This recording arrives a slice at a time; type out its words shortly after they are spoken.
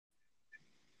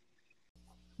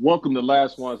Welcome to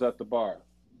Last Ones at the Bar.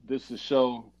 This is a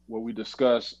show where we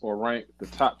discuss or rank the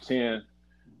top 10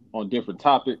 on different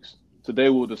topics. Today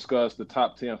we'll discuss the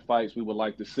top 10 fights we would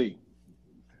like to see.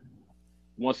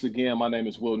 Once again, my name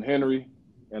is Wilton Henry,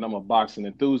 and I'm a boxing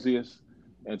enthusiast.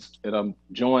 And I'm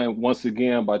joined once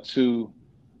again by two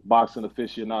boxing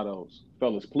aficionados.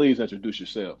 Fellas, please introduce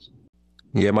yourselves.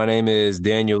 Yeah, my name is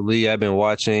Daniel Lee. I've been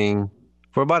watching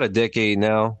for about a decade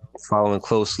now, following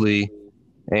closely,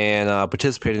 and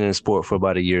participating in the sport for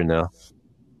about a year now.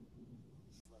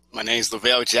 My name is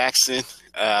Lavelle Jackson.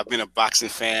 I've been a boxing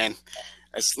fan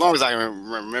as long as I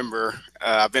remember.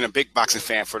 I've been a big boxing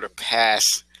fan for the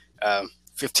past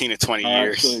 15 to 20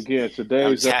 years. So again,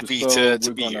 today's episode,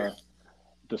 we're going to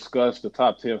discuss the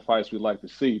top 10 fights we'd like to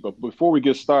see. But before we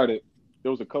get started,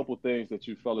 there was a couple things that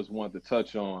you fellas wanted to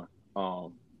touch on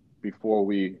before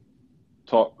we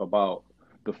talk about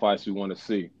the fights we want to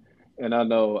see. And I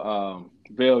know,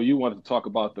 Vale, you wanted to talk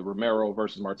about the Romero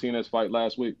versus Martinez fight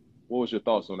last week. What was your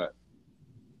thoughts on that?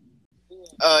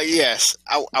 Yes,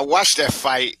 I watched that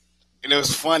fight, and it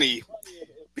was funny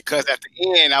because at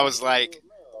the end I was like,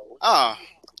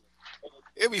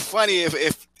 it'd be funny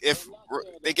if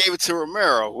they gave it to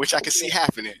Romero, which I could see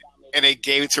happening, and they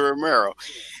gave it to Romero.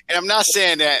 And I'm not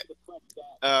saying that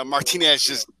Martinez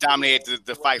just dominated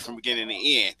the fight from beginning to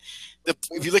end.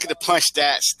 If you look at the punch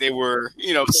stats, they were,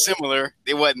 similar.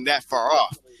 They wasn't that far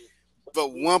off. But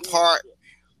one part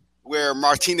where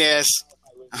Martinez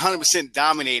 100%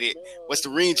 dominated was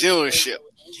the ring generalship.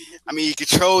 I mean, he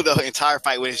controlled the entire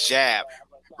fight with his jab.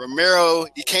 Romero,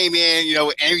 he came in,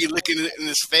 with angry looking in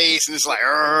his face, and it's like,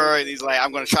 and he's like,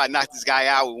 I'm going to try to knock this guy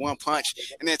out with one punch.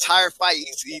 And the entire fight,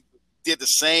 he did the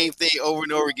same thing over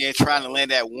and over again, trying to land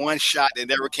that one shot that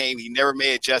never came. He never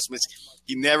made adjustments.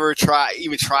 He never tried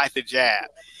the jab.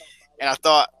 And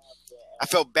I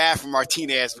felt bad for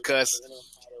Martinez because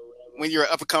when you're an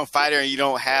up-and-coming fighter and you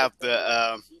don't have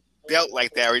the belt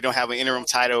like that, or you don't have an interim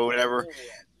title or whatever,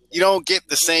 you don't get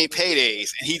the same paydays,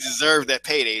 and he deserved that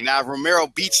payday. Now, if Romero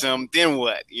beats him, then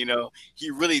what? He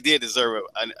really did deserve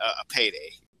a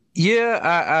payday. Yeah,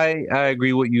 I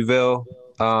agree with you, Vel.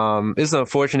 It's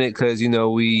unfortunate because,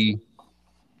 we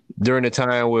during the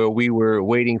time where we were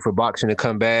waiting for boxing to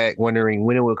come back, wondering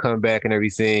when it would come back and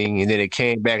everything, and then it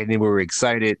came back, and then we were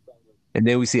excited, and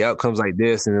then we see outcomes like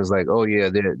this, and it's like, oh yeah,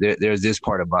 there's this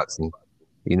part of boxing.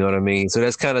 You know what I mean? So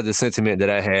that's kind of the sentiment that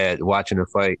I had watching the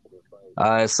fight.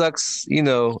 It sucks,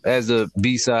 as a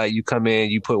B-side, you come in,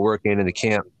 you put work in the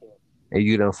camp, and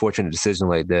you get an unfortunate decision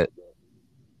like that.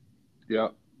 Yeah.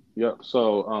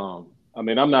 So, I'm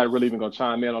not really even going to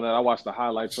chime in on that. I watched the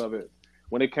highlights of it.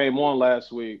 When it came on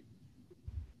last week,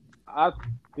 I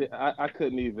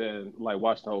couldn't even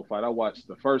watch the whole fight. I watched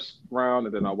the first round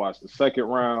and then I watched the second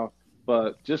round.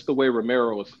 But just the way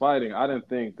Romero was fighting, I didn't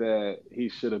think that he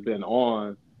should have been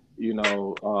on,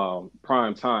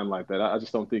 prime time like that. I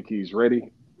just don't think he's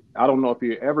ready. I don't know if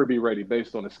he'll ever be ready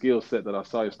based on the skill set that I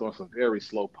saw. He's throwing some very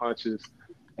slow punches.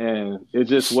 And it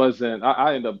just wasn't –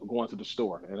 I ended up going to the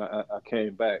store and I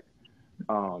came back.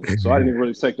 So I didn't even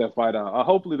really take that fight out.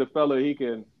 Hopefully the fella, he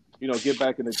can, get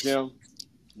back in the gym,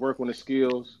 work on his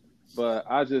skills. But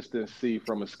I just didn't see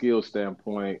from a skill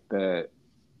standpoint that,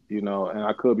 and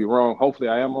I could be wrong. Hopefully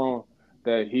I am wrong,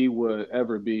 that he would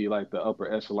ever be like the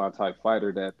upper echelon type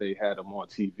fighter that they had him on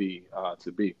TV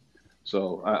to be.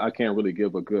 So I can't really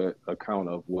give a good account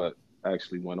of what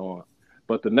actually went on.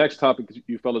 But the next topic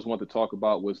you fellas want to talk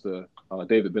about was the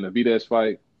David Benavidez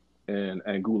fight and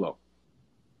Angulo.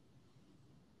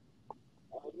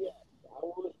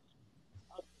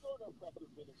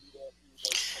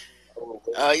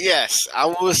 Yes, I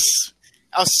was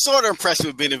sort of impressed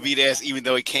with Benavidez, even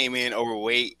though he came in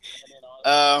overweight.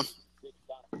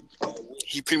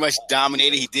 He pretty much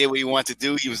dominated. He did what he wanted to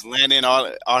do. He was landing all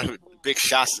the big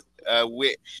shots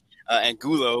with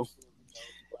Angulo.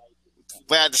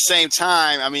 But at the same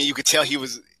time, you could tell he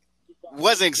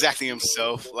wasn't exactly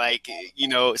himself.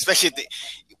 Especially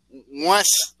once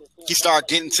he started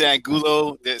getting to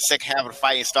Angulo, the second half of the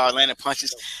fight, and started landing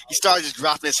punches, he started just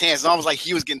dropping his hands. It's almost like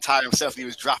he was getting tired of himself. He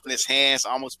was dropping his hands,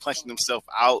 almost punching himself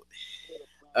out.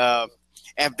 And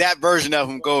if that version of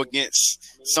him go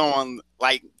against someone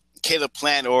like Caleb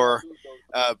Plant or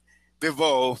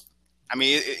Bivol,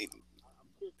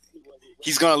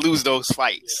 he's going to lose those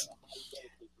fights.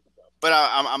 But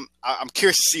I'm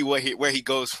curious to see where he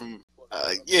goes from.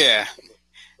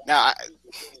 Now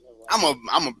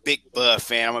I'm a big Bud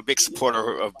fan. I'm a big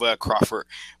supporter of Bud Crawford,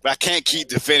 but I can't keep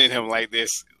defending him like this.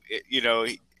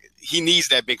 He needs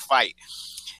that big fight.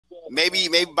 maybe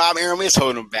Bob Arum is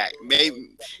holding him back. Maybe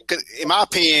because, in my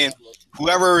opinion,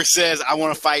 whoever says I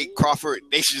want to fight Crawford,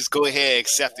 they should just go ahead and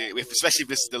accept it, especially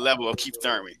if it's the level of Keith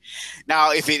Thurman.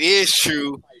 Now, if it is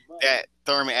true that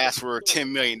Thurman asked for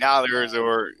 $10 million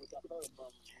or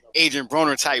Adrian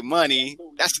Broner type money,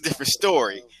 that's a different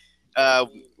story,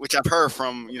 which I've heard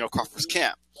from Crawford's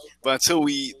camp. But until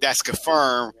that's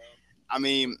confirmed, I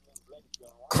mean,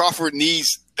 Crawford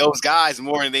needs those guys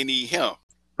more than they need him.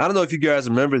 I don't know if you guys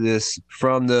remember this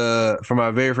from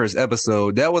our very first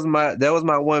episode. That was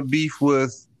my one beef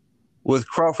with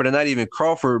Crawford, and not even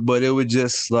Crawford, but it was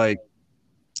just like,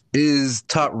 is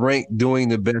Top Rank doing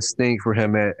the best thing for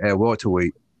him at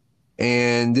welterweight?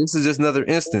 And this is just another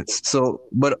instance. So,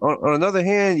 but on another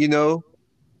hand,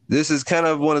 this is kind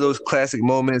of one of those classic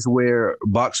moments where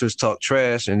boxers talk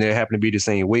trash and they happen to be the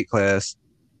same weight class.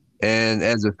 And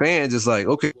as a fan, just like,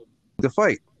 okay, the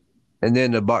fight. And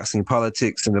then the boxing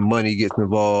politics and the money gets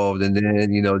involved. And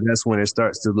then, that's when it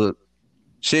starts to look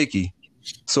shaky.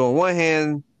 So on one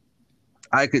hand,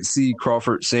 I could see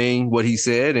Crawford saying what he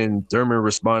said and Thurman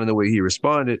responding the way he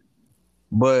responded.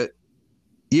 But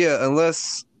yeah,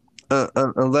 unless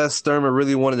Thurman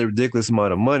really wanted a ridiculous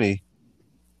amount of money,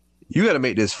 you got to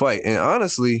make this fight. And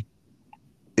honestly,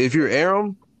 if you're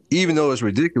Arum, even though it's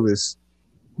ridiculous,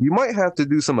 you might have to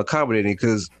do some accommodating,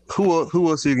 because who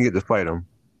else are you going to get to fight him?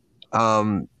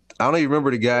 I don't even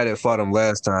remember the guy that fought him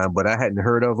last time, but I hadn't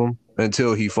heard of him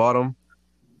until he fought him.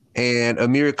 And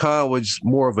Amir Khan was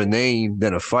more of a name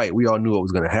than a fight. We all knew what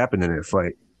was going to happen in that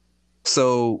fight.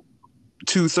 So,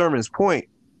 to Thurman's point,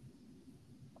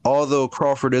 although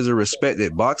Crawford is a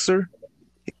respected boxer,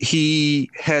 he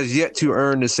has yet to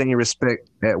earn the same respect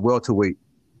at welterweight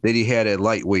that he had at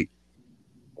lightweight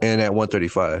and at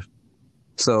 135.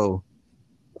 So,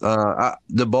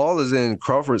 the ball is in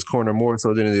Crawford's corner more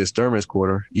so than it is Thurman's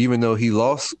corner. Even though he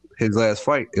lost his last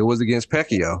fight, it was against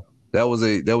Pacquiao. That was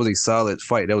a solid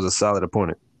fight. That was a solid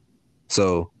opponent.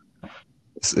 So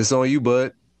it's on you,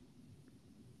 bud.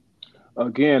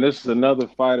 Again, this is another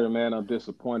fighter, man, I'm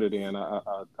disappointed in. I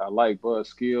like Bud's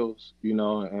skills,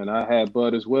 and I had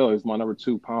Bud as well. He's my number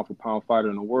 2 pound-for-pound fighter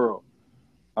in the world.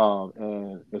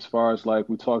 And as far as like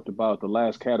we talked about the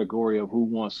last category of who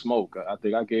wants smoke, I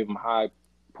think I gave him high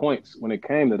points when it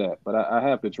came to that. But I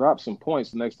have to drop some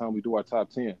points the next time we do our top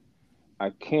 10.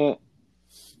 I can't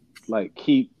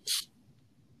keep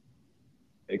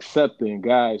accepting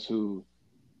guys who,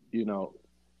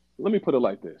 let me put it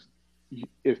like this.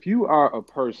 If you are a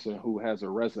person who has a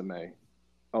resume,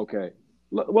 okay,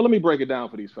 well, let me break it down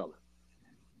for these fellas.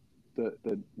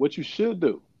 What you should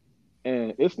do,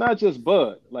 and it's not just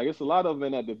Bud, like it's a lot of them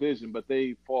in that division, but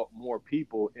they fought more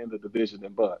people in the division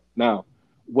than Bud. Now,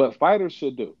 what fighters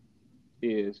should do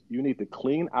is you need to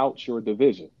clean out your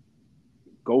division.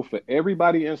 Go for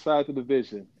everybody inside the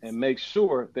division and make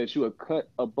sure that you are cut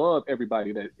above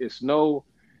everybody, that it's no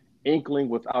inkling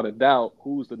without a doubt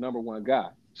who's the number 1 guy.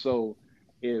 So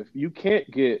if you can't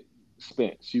get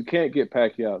Spence, you can't get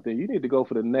Pacquiao, then you need to go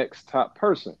for the next top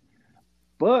person.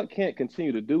 Bud can't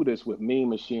continue to do this with Mean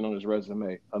Machine on his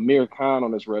resume, Amir Khan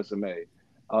on his resume,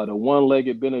 the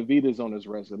one-legged Benavidez on his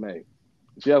resume.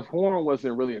 Jeff Horn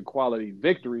wasn't really a quality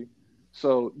victory.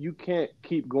 So you can't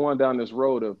keep going down this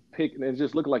road of picking and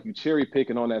just looking like you cherry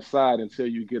picking on that side until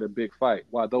you get a big fight,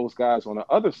 while those guys on the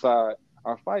other side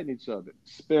are fighting each other.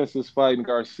 Spence is fighting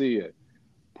Garcia.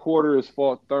 Porter has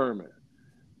fought Thurman.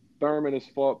 Thurman has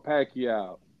fought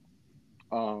Pacquiao.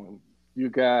 You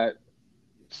got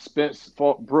Spence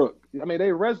fought Brook. I mean,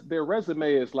 their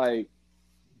resume is like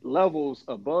levels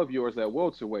above yours at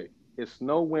welterweight. It's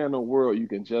nowhere in the world you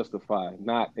can justify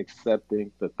not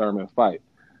accepting the Thurman fight.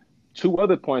 2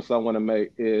 other points I want to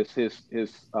make is his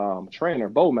trainer,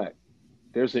 Bomac.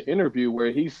 There's an interview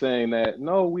where he's saying that,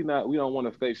 no, we don't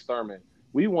want to face Thurman.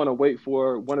 We want to wait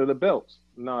for one of the belts.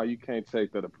 No, you can't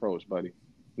take that approach, buddy.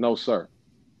 No, sir.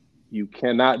 You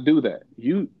cannot do that.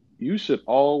 You should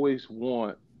always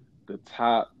want the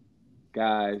top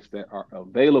guys that are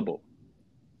available,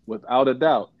 without a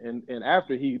doubt. And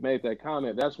after he made that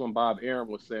comment, that's when Bob Arum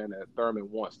was saying that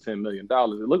Thurman wants $10 million.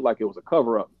 It looked like it was a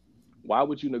cover-up. Why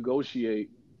would you negotiate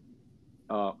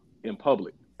in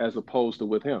public as opposed to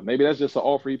with him? Maybe that's just an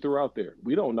offer he threw out there.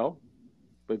 We don't know.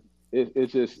 But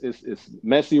it's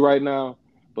messy right now.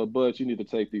 But, Bud, you need to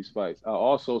take these fights. I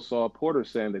also saw Porter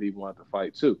saying that he wanted to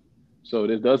fight too. So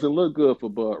this doesn't look good for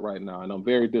Bud right now, and I'm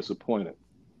very disappointed.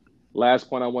 Last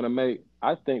point I want to make,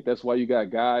 I think that's why you got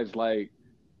guys like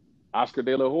Oscar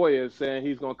De La Hoya saying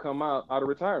he's going to come out of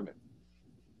retirement.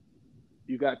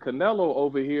 You got Canelo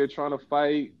over here trying to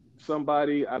fight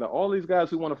somebody. Out of all these guys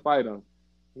who want to fight him,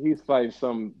 he's fighting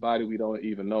somebody we don't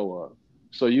even know of.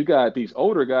 So you got these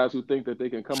older guys who think that they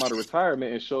can come out of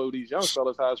retirement and show these young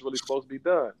fellas how it's really supposed to be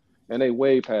done. And they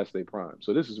way past their prime.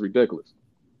 So this is ridiculous.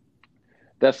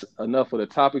 That's enough of the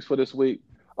topics for this week.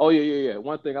 Oh, yeah.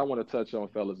 One thing I want to touch on,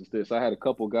 fellas, is this. I had a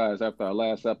couple guys after our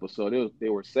last episode. They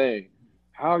were saying,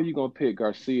 how are you going to pick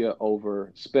Garcia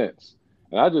over Spence?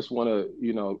 And I just want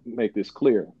to, make this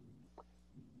clear.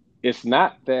 It's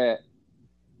not that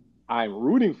I'm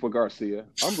rooting for Garcia.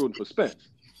 I'm rooting for Spence.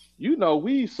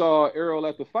 We saw Errol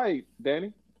at the fight,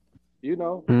 Danny.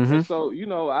 Mm-hmm. And so,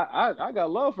 I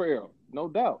got love for Errol, no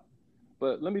doubt.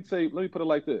 But let me put it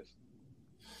like this.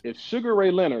 If Sugar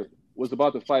Ray Leonard was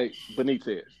about to fight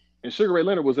Benitez, and Sugar Ray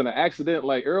Leonard was in an accident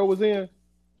like Errol was in,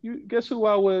 guess who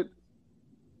I would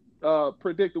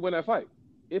predict to win that fight?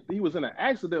 If he was in an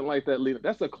accident like that,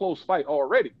 that's a close fight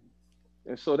already.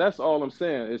 And so that's all I'm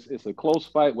saying. It's a close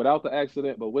fight without the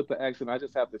accident, but with the accident, I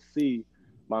just have to see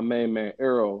my main man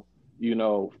Errol,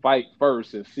 fight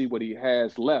first and see what he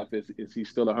has left. Is he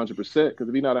still 100%? Because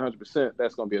if he's not 100%,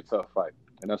 that's going to be a tough fight.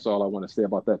 And that's all I want to say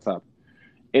about that topic.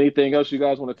 Anything else you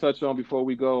guys want to touch on before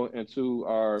we go into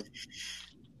our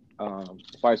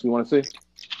fights we want to see?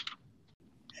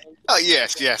 Oh,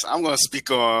 yes. I'm going to speak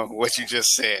on what you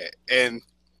just said. And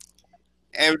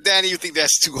Danny, you think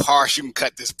that's too harsh? You can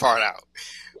cut this part out.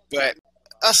 But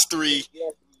us three,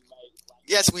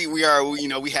 yes, we are,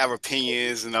 we have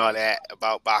opinions and all that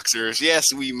about boxers. Yes,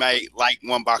 we might like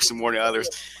one boxer more than others.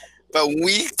 But when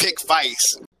we pick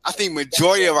fights, I think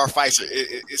majority of our fights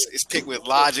is picked with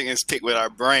logic and it's picked with our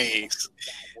brains.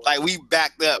 Like, we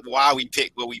backed up why we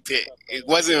picked what we picked. It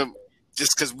wasn't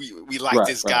just because we like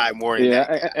this guy more than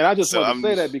that. And I just want to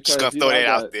say that because just gonna throw that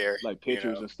out there. Like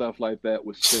pictures and stuff like that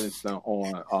was sent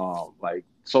on like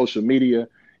social media.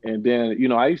 And then,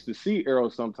 I used to see Errol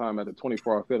sometime at the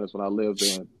 24-Hour Fitness when I lived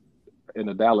in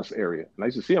the Dallas area. And I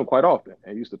used to see him quite often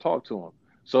and used to talk to him.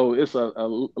 So it's a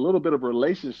little bit of a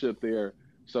relationship there.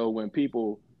 So when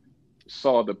people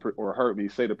saw or heard me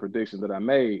say the prediction that I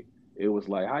made, it was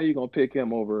like, how are you going to pick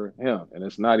him over him? And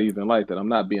it's not even like that. I'm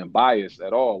not being biased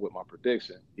at all with my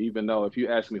prediction, even though if you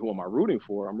ask me who am I rooting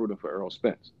for, I'm rooting for Errol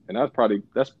Spence. And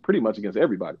that's pretty much against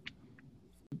everybody.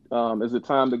 Is it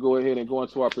time to go ahead and go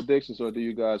into our predictions, or do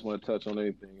you guys want to touch on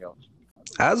anything else?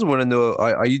 I just want to know,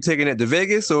 are you taking it to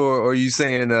Vegas, or are you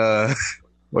saying,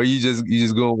 or you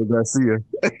just going with Garcia?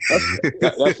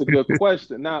 That's a good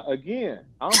question. Now, again,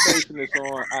 I'm basing this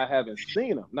on I haven't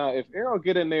seen him. Now, if Errol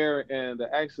get in there and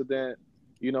the accident,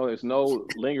 there's no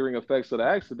lingering effects of the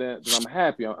accident, then I'm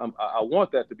happy. I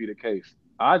want that to be the case.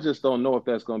 I just don't know if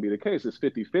that's going to be the case. It's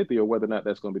 50-50 or whether or not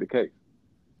that's going to be the case.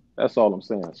 That's all I'm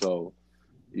saying. So,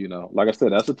 like I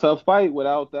said, that's a tough fight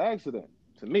without the accident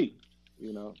to me,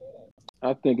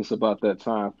 I think it's about that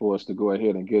time for us to go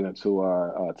ahead and get into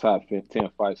our top 10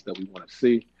 fights that we want to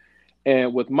see.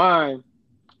 And with my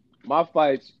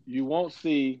fights, you won't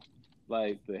see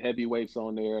like the heavyweights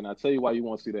on there. And I'll tell you why you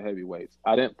won't see the heavyweights.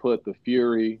 I didn't put the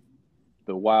Fury,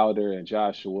 the Wilder, and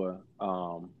Joshua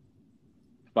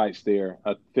fights there.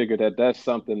 I figured that's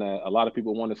something that a lot of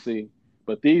people want to see.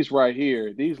 But these right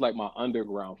here, these like my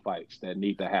underground fights that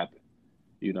need to happen.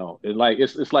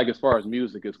 It's like as far as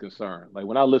music is concerned. Like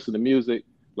when I listen to music,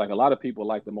 like a lot of people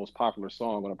like the most popular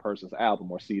song on a person's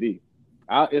album or CD.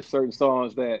 It's certain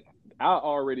songs that I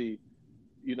already,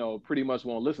 pretty much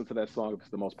won't listen to that song if it's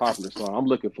the most popular song. I'm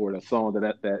looking for that song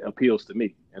that appeals to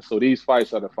me. And so these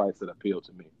fights are the fights that appeal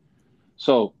to me.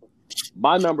 So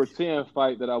my number 10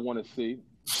 fight that I want to see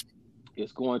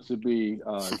is going to be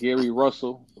Gary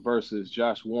Russell versus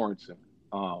Josh Warrington.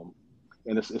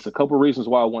 And it's a couple reasons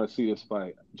why I want to see this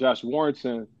fight. Josh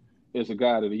Warrington is a guy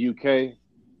out of the UK,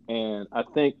 and I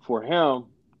think for him,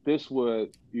 this would,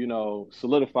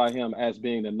 solidify him as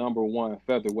being the number one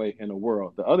featherweight in the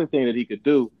world. The other thing that he could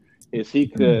do is he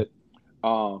could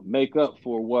make up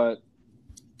for what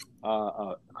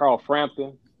Carl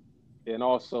Frampton and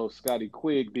also Scotty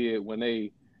Quigg did when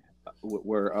they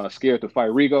were scared to fight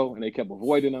Rigo, and they kept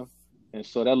avoiding him. And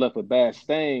so that left a bad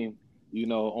stain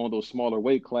on those smaller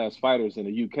weight class fighters in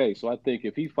the UK. So I think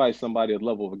if he fights somebody at the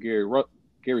level of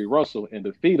Gary Russell and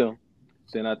defeat him,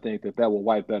 then I think that will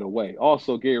wipe that away.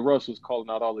 Also, Gary Russell's calling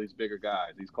out all these bigger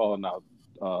guys. He's calling out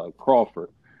Crawford.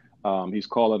 He's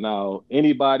calling out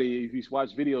anybody. If you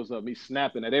watch videos of him, he's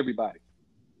snapping at everybody.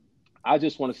 I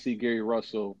just want to see Gary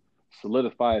Russell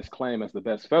solidify his claim as the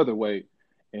best featherweight.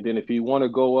 And then if he want to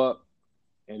go up,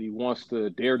 and he wants to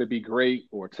dare to be great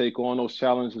or take on those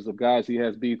challenges of guys he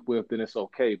has beef with, then it's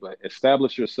okay. But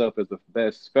establish yourself as the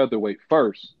best featherweight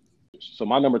first. So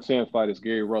my number 10 fight is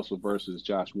Gary Russell versus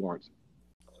Josh Warrington.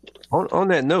 On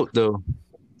that note, though,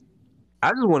 I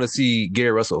just want to see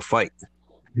Gary Russell fight.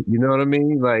 You know what I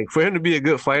mean? Like, for him to be a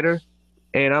good fighter,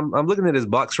 And I'm looking at his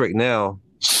box right now.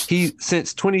 He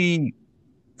since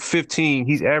 2015,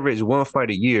 he's averaged one fight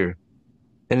a year,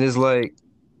 and it's like,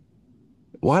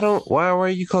 why are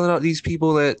you calling out these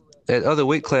people at other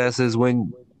weight classes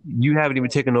when you haven't even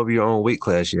taken over your own weight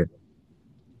class yet?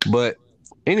 But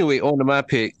anyway, on to my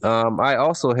pick. I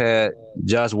also had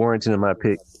Josh Warrington in my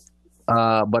pick,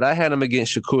 but I had him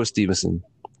against Shakur Stevenson.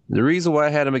 The reason why I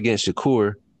had him against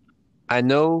Shakur, I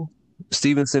know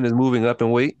Stevenson is moving up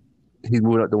in weight. He's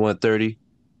moving up to 130,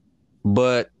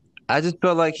 but I just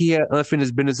felt like he had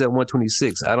unfinished business at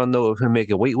 126. I don't know if him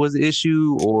making weight was the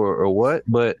issue or what,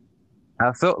 but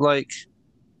I felt like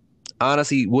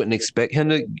honestly wouldn't expect him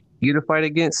to get a fight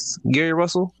against Gary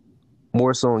Russell,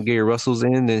 more so on Gary Russell's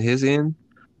end than his end.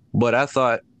 But I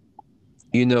thought,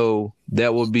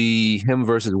 that would be him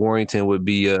versus Warrington would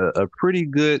be a pretty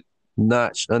good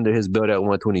notch under his belt at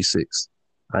 126.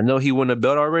 I know he won a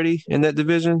belt already in that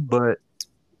division, but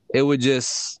it would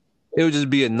just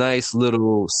be a nice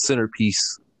little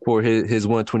centerpiece for his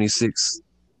 126,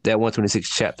 that 126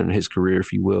 chapter in his career,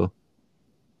 if you will.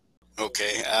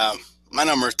 Okay, my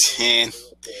number 10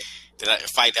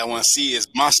 fight I want to see is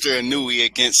Monster Inoue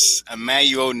against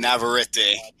Emmanuel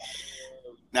Navarrete.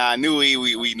 Now, Inoue,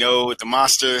 we know with the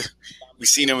Monster, we've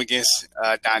seen him against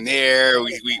Donaire.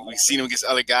 We've seen him against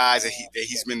other guys that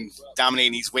he's been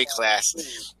dominating these weight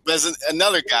classes. But there's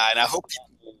another guy, and I hope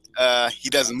he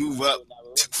doesn't move up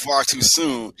far too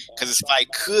soon, because this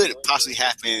fight could possibly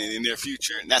happen in the near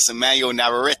future, and that's Emmanuel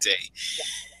Navarrete.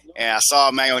 And I saw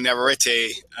Emmanuel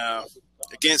Navarrete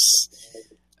against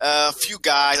a few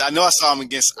guys. I know I saw him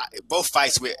against both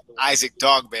fights with Isaac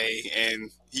Dogboe, and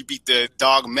he beat the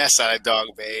dog mess out of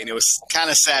Dogboe, and it was kind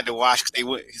of sad to watch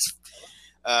because his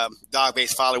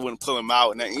Dogboe's father wouldn't pull him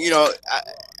out. And I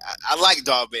like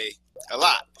Dogboe a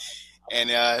lot, and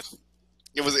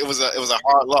it was a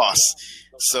hard loss.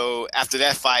 So after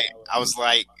that fight, I was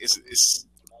like, it's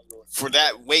for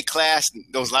that weight class,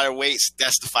 those lighter weights,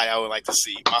 that's the fight I would like to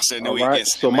see. Monster Inoue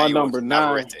against So my Emmanuel number 9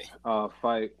 Navarrete.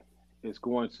 fight is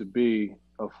going to be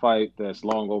a fight that's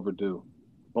long overdue.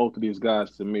 Both of these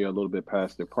guys, to me, are a little bit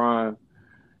past their prime.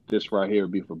 This right here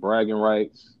would be for bragging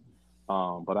rights.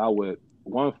 But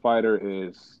one fighter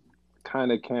is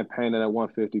kind of campaigning at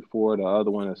 154. The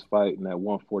other one is fighting at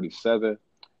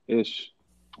 147-ish.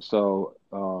 So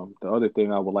the other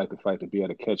thing I would like the fight to be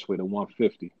at a catchweight at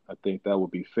 150. I think that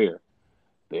would be fair.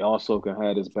 They also can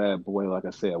have this bad boy, like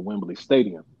I said, at Wembley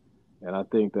Stadium. And I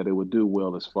think that it would do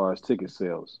well as far as ticket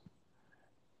sales.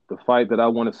 The fight that I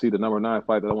want to see, the number 9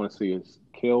 fight that I want to see is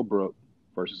Kell Brook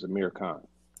versus Amir Khan.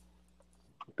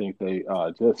 I think they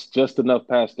just enough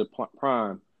past their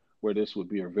prime where this would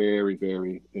be a very,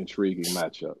 very intriguing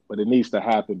matchup. But it needs to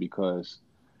happen because,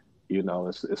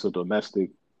 it's a domestic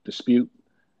dispute.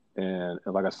 And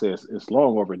like I said, it's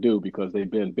long overdue because they've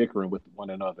been bickering with one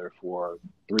another for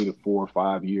 3 to 4 or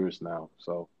 5 years now.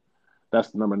 So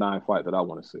that's the number 9 fight that I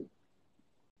want to see.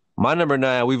 My number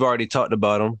 9, we've already talked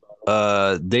about him.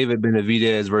 David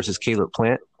Benavidez versus Caleb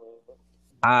Plant.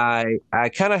 I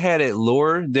kind of had it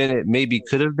lower than it maybe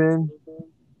could have been,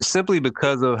 simply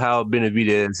because of how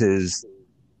Benavidez has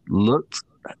looked.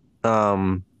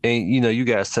 And you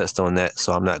guys touched on that,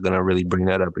 so I'm not gonna really bring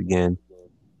that up again.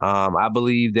 I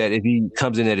believe that if he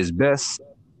comes in at his best,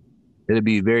 it'll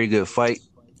be a very good fight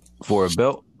for a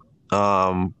belt.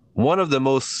 One of the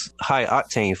most high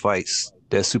octane fights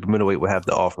that super middleweight would have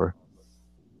to offer.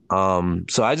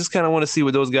 So I just kind of want to see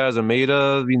what those guys are made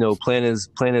of. Plant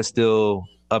is still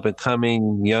up and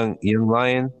coming, young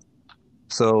lion.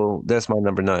 So that's my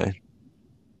number 9.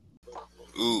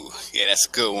 Ooh, yeah, that's a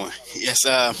good one. Yes,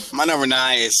 my number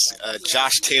 9 is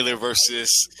Josh Taylor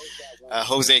versus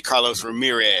Jose Carlos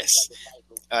Ramirez.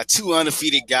 2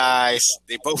 undefeated guys.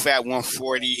 They both at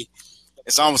 140.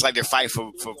 It's almost like they're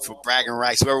fighting for bragging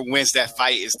rights. Whoever wins that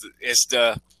fight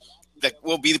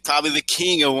will be probably the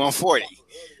king of 140.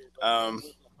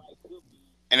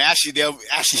 And actually,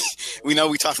 we know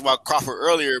we talked about Crawford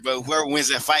earlier, but whoever wins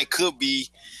that fight could be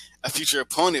a future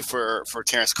opponent for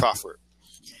Terrence Crawford.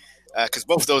 Because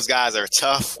both of those guys are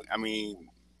tough. I mean,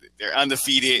 they're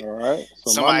undefeated. All right.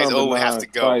 So somebody's always have to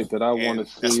go. Fight that I want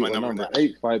to see, number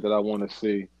 8 fight that I want to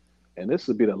see, and this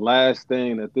would be the last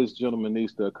thing that this gentleman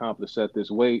needs to accomplish at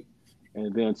this weight.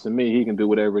 And then to me, he can do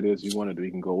whatever it is you want to do. He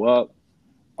can go up.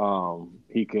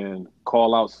 He can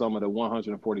call out some of the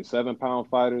 147-pound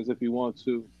fighters if he wants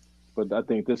to. But I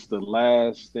think this is the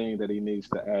last thing that he needs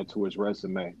to add to his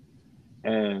resume.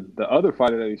 And the other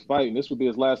fighter that he's fighting, this would be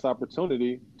his last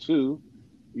opportunity to,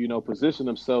 position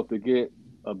himself to get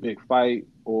a big fight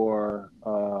or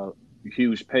a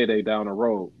huge payday down the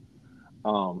road.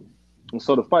 And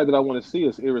so the fight that I want to see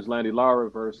is Landy Lara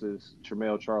versus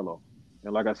Jermell Charlo.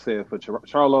 And like I said, for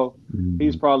Charlo,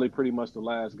 he's probably pretty much the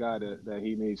last guy that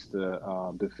he needs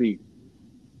to defeat.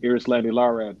 Landy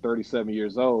Lara at 37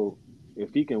 years old,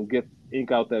 if he can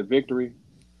ink out that victory,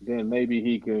 then maybe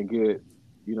he can get,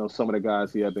 some of the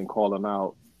guys he had been calling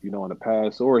out, in the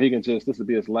past, or he can this will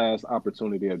be his last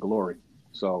opportunity at glory.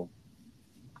 So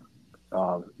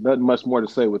nothing much more to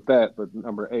say with that, but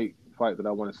number 8 fight that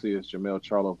I want to see is Jermell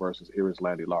Charlo versus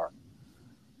Landy Lara.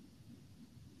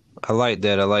 I like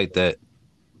that.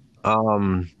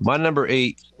 My number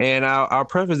 8, and I'll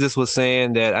preface this with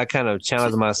saying that I kind of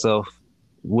challenged myself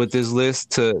with this list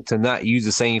to not use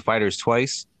the same fighters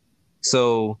twice.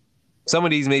 So some of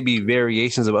these may be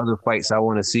variations of other fights I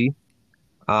want to see,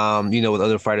 with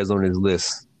other fighters on this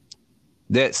list.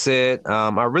 That said,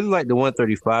 I really like the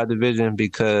 135 division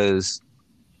because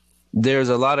there's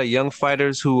a lot of young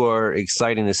fighters who are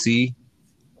exciting to see,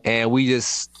 and we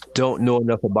just don't know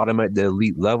enough about them at the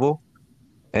elite level.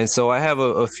 And so I have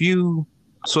a few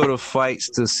sort of fights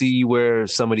to see where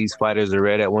some of these fighters are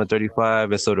at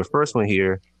 135. And so the first one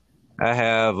here, I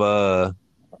have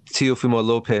Teofimo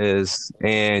Lopez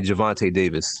and Gervonta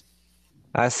Davis.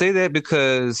 I say that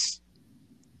because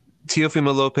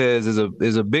Teofimo Lopez is a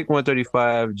big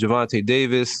 135. Gervonta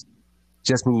Davis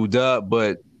just moved up,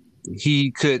 but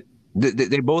he could.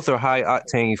 They both are high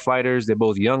octane fighters. They're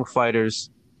both young fighters.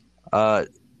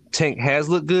 Tank has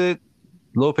looked good.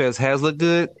 Lopez has looked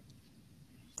good.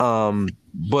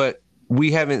 But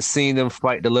we haven't seen them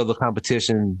fight the level of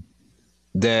competition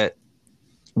that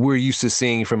we're used to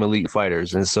seeing from elite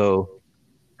fighters. And so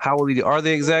how elite are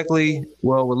they exactly?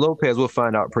 Well, with Lopez, we'll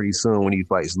find out pretty soon when he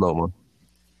fights Loma.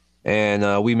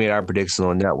 And we made our prediction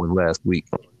on that one last week.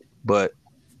 But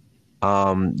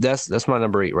that's my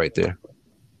number 8 right there.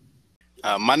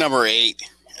 My number 8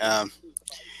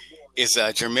 is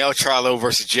Jermell Charlo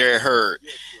versus Jarrett Hurd.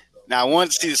 Now, I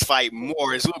wanted to see this fight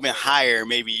more. This would have been higher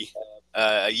maybe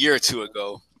a year or two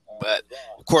ago. But,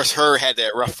 of course, Hurd had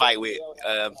that rough fight with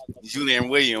Julian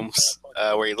Williams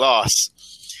where he lost.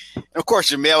 And, of course,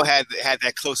 Jermell had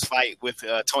that close fight with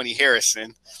Tony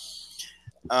Harrison,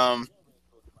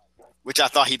 which I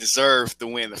thought he deserved the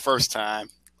win the first time.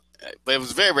 But it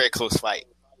was a very, very close fight,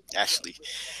 actually.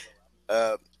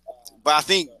 But I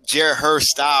think Jarrett Hurd's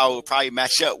style will probably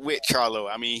match up with Charlo.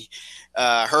 I mean,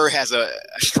 Hurd has a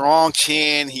strong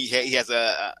chin. He has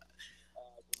a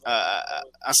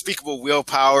unspeakable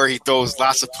willpower. He throws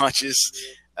lots of punches.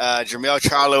 Jermell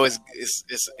Charlo is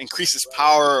increased his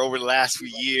power over the last few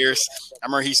years. I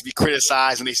remember he used to be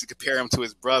criticized when they used to compare him to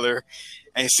his brother,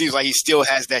 and it seems like he still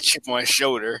has that chip on his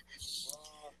shoulder.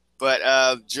 But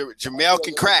Jermell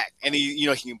can crack, and he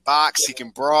can box, he can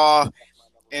brawl,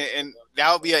 and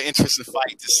that would be an interesting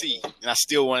fight to see, and I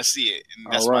still want to see it.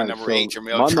 And that's my number 8,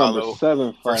 Jermell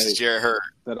Charlo versus Jarrett Hurd.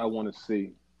 That I want to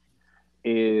see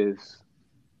is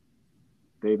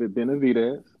David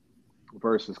Benavidez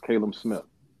versus Caleb Smith.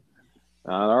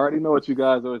 Now, I already know what you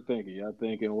guys are thinking. You're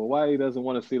thinking, well, why he doesn't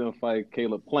want to see them fight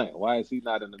Caleb Plant? Why is he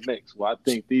not in the mix? Well, I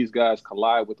think these guys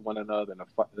collide with one another, and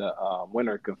the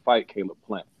winner can fight Caleb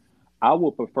Plant. I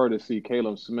would prefer to see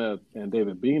Caleb Smith and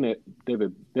David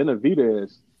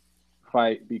Benavidez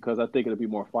fight because I think it'll be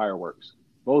more fireworks.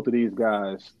 Both of these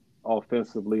guys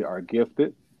offensively are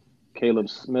gifted. Caleb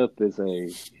Smith is a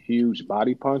huge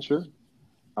body puncher.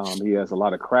 He has a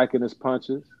lot of crack in his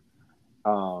punches.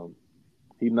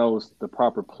 He knows the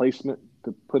proper placement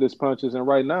to put his punches. And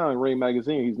right now in Ring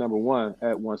Magazine, he's number 1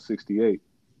 at 168.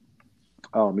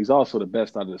 He's also the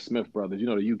best out of the Smith brothers.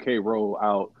 The UK roll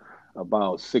out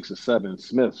about 6 or 7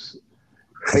 Smiths.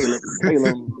 Caleb,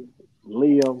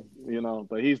 Liam,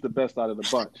 but he's the best out of the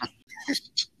bunch.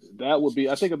 That would be,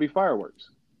 I think it'd be fireworks,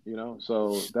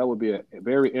 so that would be a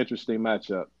very interesting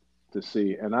matchup to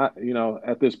see. And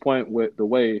at this point with the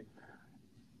way,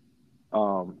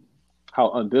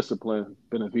 how undisciplined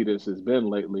Benavidez has been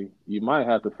lately, you might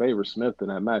have to favor Smith in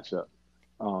that matchup.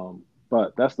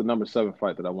 But that's the number 7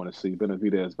 fight that I want to see,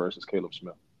 Benavidez versus Caleb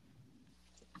Smith.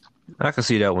 I can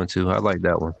see that one too. I like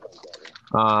that one.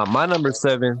 My number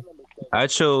 7, I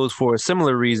chose for a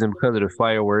similar reason because of the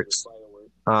fireworks.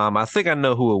 I think I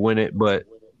know who will win it, but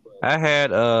I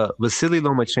had Vasily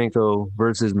Lomachenko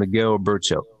versus Miguel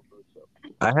Berchelt.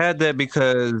 I had that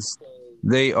because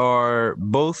they are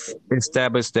both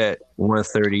established at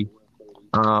 130.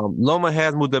 Loma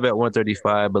has moved up at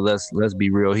 135, but let's be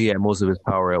real. He had most of his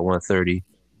power at 130.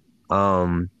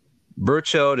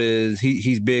 Berchelt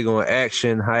he's big on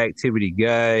action, high activity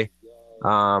guy.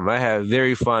 I have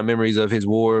very fond memories of his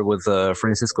war with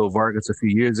Francisco Vargas a few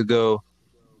years ago.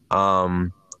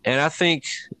 And I think,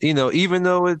 even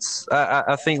though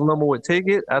I think Loma would take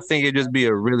it, I think it'd just be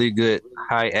a really good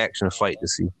high action fight to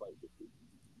see.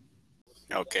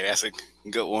 Okay, that's a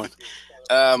good one.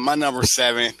 My number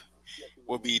 7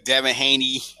 will be Devin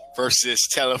Haney versus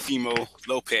Teofimo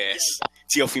Lopez.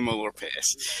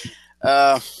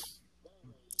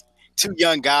 Two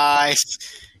young guys,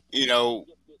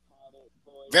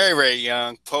 very, very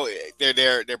young.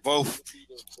 They're both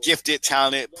gifted,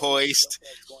 talented, poised.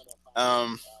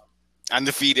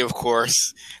 Undefeated, of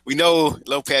course. We know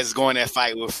Lopez is going that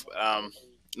fight with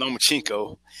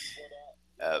Lomachenko.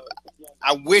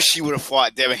 I wish he would have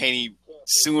fought Devin Haney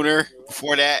sooner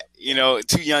before that.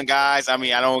 Two young guys. I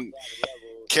mean, I don't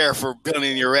care for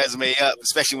building your resume up,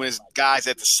 especially when it's guys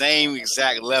at the same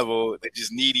exact level that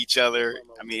just need each other.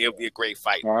 I mean, it'll be a great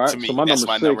fight. All right, to me. so That's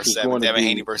my number 7, Devin be,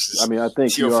 Haney versus I mean, I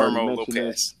think you already Teofimo mentioned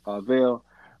Lopez. This, Vail,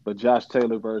 but Josh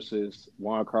Taylor versus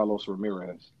Juan Carlos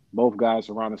Ramirez. Both guys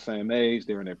around the same age.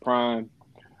 They're in their prime.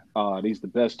 These the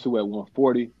best two at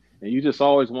 140. And you just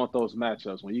always want those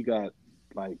matchups when you got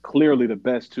clearly the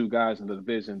best two guys in the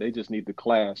division. They just need the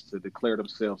class to declare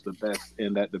themselves the best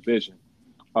in that division.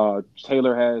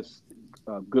 Taylor has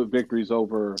good victories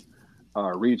over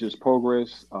Regis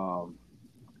Progress.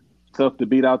 Tough to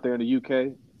beat out there in the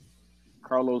UK.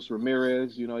 Carlos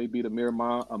Ramirez, he beat Amir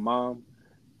Imam,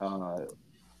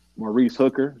 Maurice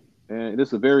Hooker. And this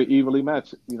is a very evenly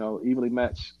matched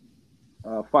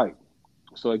fight.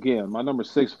 So again, my number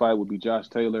 6 fight would be Josh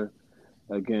Taylor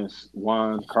against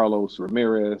Juan Carlos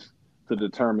Ramirez to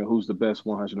determine who's the best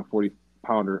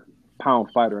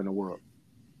 140-pound fighter in the world.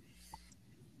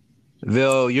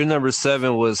 Vil, your number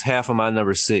 7 was half of my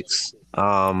number 6.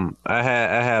 I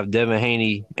have Devin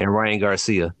Haney and Ryan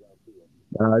Garcia.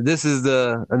 This is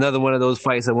another one of those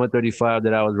fights at 135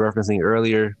 that I was referencing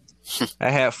earlier. I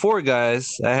had 4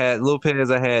 guys. I had Lopez,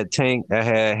 I had Tank, I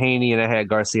had Haney, and I had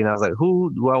Garcia. And I was like,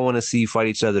 who do I want to see fight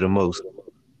each other the most?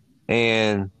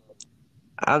 And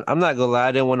I'm not gonna lie,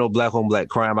 I didn't want no black on black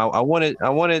crime. I wanted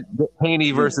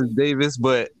Haney versus Davis,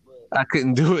 but I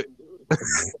couldn't do it.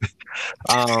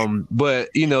 But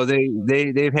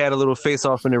they've had a little face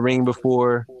off in the ring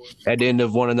before at the end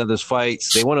of one another's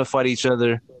fights. They want to fight each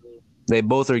other. They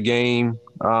both are game.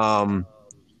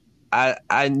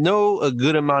 I know a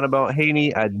good amount about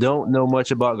Haney. I don't know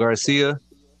much about Garcia.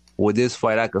 With this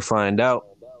fight, I could find out.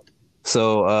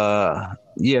 So,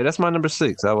 that's my number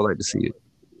 6. I would like to see it.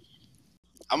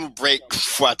 I'm going to break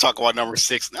before I talk about number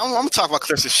 6. I'm going to talk about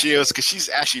Claressa Shields because she's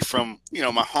actually from,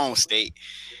 my home state.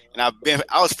 And I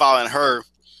was following her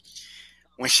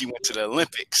when she went to the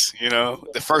Olympics,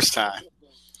 the first time.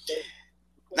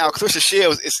 Now, Claressa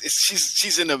Shields,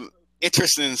 she's in an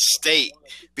interesting state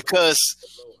because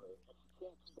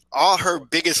all her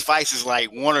biggest fights is 1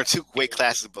 or 2 weight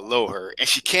classes below her, and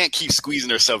she can't keep squeezing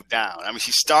herself down. I mean,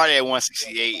 she started at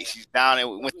 168, she's down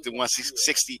and went to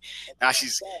 160. Now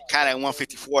she's kind of at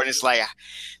 154, and it's like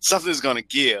something's gonna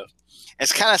give. And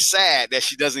it's kind of sad that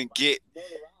she doesn't get,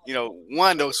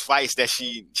 one, those fights that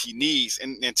she needs,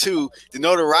 and 2, the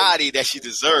notoriety that she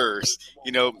deserves.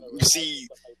 You see,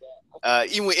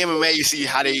 even with MMA, you see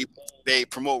how they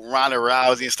promote Ronda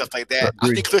Rousey and stuff like that. I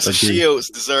think Claressa Shields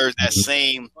deserves that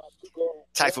same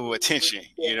type of attention.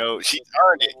 She's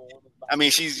earned it. I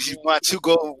mean, she's won 2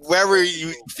 gold. Wherever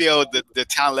you feel the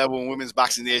talent level in women's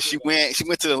boxing is, she went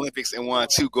to the Olympics and won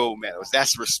 2 gold medals.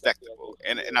 That's respectable,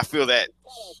 and I feel that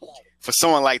for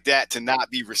someone like that to not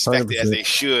be respected 100%. As they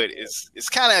should is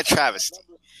kind of a travesty.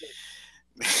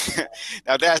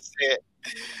 Now that's it.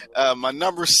 My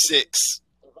number 6.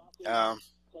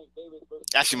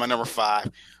 Actually, my number 5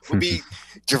 would be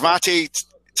Gervonta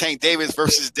Tank Davis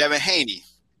versus Devin Haney.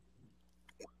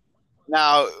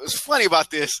 Now, what's funny about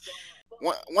this,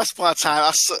 once upon a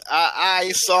time,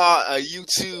 I saw a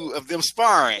YouTube of them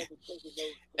sparring.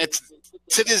 And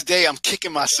to this day, I'm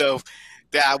kicking myself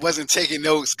that I wasn't taking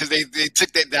notes because they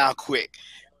took that down quick.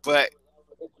 But,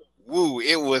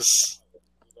 it was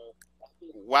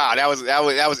wow. That was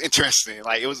interesting.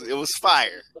 It was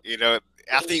fire.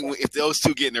 I think if those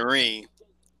two get in the ring,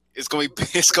 it's gonna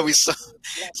be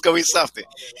something.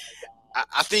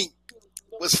 I think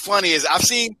what's funny is I've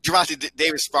seen Gervonta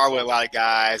Davis spar with a lot of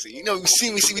guys. We know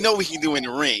what he can do in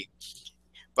the ring.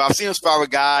 But I've seen him spar with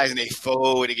guys and they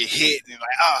fold, they get hit, and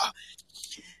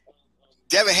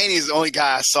Devin Haney is the only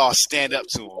guy I saw stand up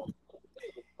to him.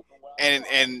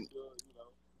 And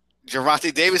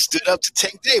Gervonta Davis stood up to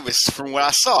Tank Davis from what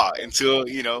I saw until,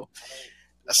 a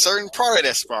certain part of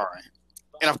that sparring.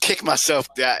 And I'm kicking myself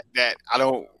that I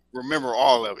don't remember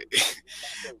all of it.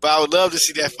 But I would love to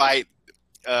see that fight.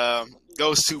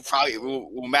 Those two probably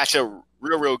will match up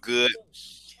real, real good.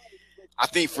 I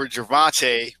think for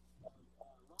Gervonta,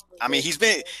 I mean,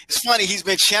 it's funny, he's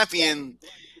been champion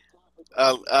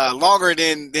longer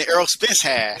than Errol Spence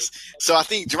has. So I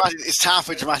think it's time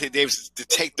for Gervonta Davis to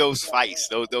take those fights,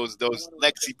 those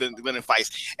legacy winning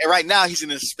fights. And right now he's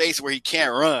in a space where he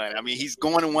can't run. I mean, he's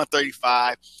going to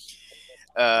 135.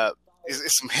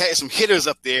 There's some hitters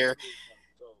up there,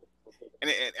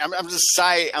 and I'm just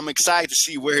excited. I'm excited to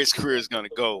see where his career is going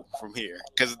to go from here,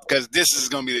 because this is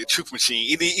going to be the truth machine.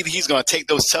 Either he's going to take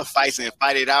those tough fights and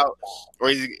fight it out,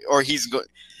 or he's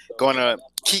going to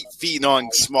keep feeding on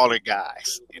smaller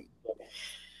guys. And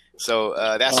so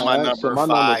that's my number 5.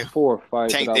 Number 4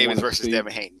 fight, Tank Davis versus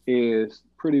Devin Haney, is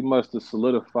pretty much to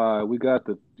solidify. We got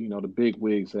the big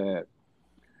wigs at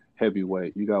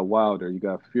heavyweight. You got Wilder, you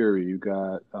got Fury, you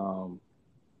got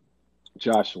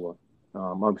Joshua.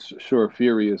 I'm sure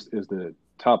Fury is the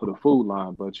top of the food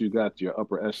line, but you got your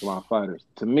upper echelon fighters.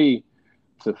 To me,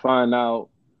 to find out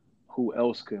who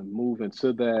else can move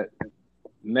into that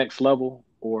next level,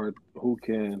 or who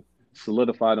can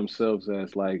solidify themselves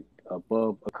as like a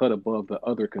cut above the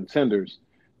other contenders,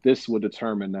 this would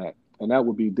determine that. And that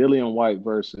would be Dillian White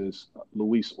versus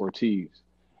Luis Ortiz.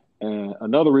 And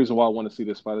another reason why I want to see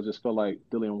this fight, I just feel like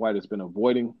Dillian White has been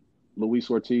avoiding Luis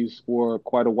Ortiz for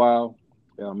quite a while,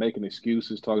 making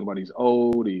excuses, talking about he's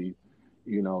old,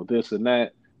 this and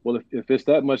that. Well, if it's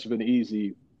that much of an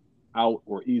easy out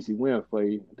or easy win for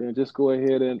you, then just go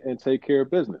ahead and take care of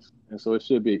business. And so it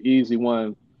should be an easy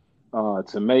one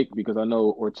to make, because I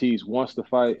know Ortiz wants to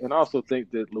fight, and I also think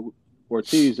that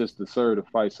Ortiz just deserves to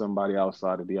fight somebody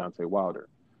outside of Deontay Wilder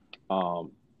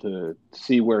to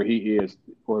see where he is,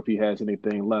 or if he has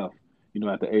anything left,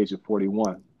 at the age of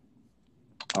 41.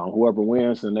 Whoever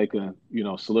wins, then they can,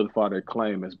 solidify their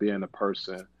claim as being a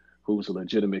person who's a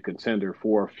legitimate contender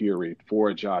for Fury,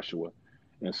 for Joshua.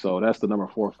 And so that's the number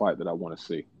 4 fight that I want to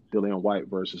see. Dillian White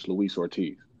versus Luis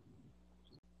Ortiz.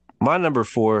 My number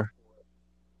 4,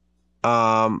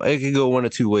 it could go one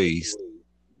of two ways.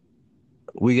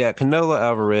 We got Canelo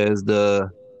Alvarez,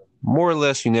 the more or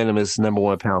less unanimous number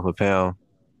 1 pound for pound.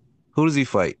 Who does he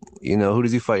fight? Who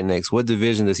does he fight next? What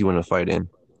division does he want to fight in?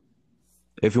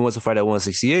 If he wants to fight at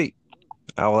 168,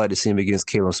 I would like to see him against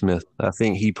Caleb Smith. I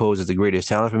think he poses the greatest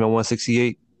challenge for him at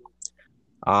 168.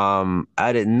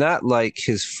 I did not like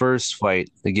his first fight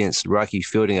against Rocky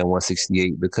Fielding at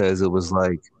 168, because it was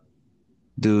like,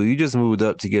 dude, you just moved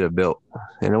up to get a belt.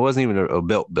 And it wasn't even a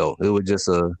belt. It was just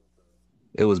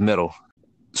it was metal.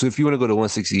 So if you want to go to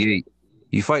 168,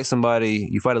 you fight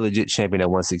a legit champion at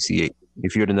 168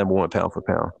 if you're the number 1 pound for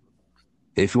pound.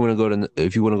 If you want to go to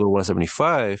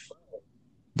 175,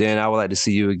 then I would like to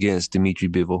see you against Dimitri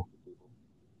Bivol.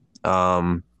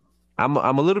 I'm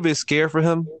a little bit scared for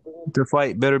him to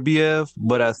fight Beterbiev,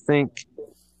 but I think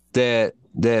that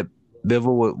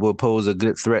Bivol will pose a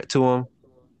good threat to him.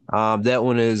 That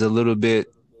one is a little bit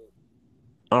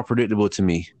unpredictable to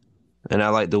me, and I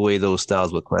like the way those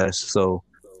styles would clash. So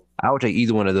I would take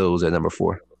either one of those at number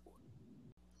 4.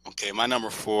 Okay, my number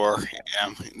 4,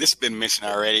 this has been mentioned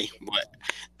already, but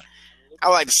I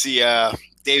would like to see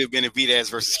David Benavidez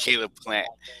versus Caleb Plant.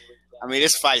 I mean,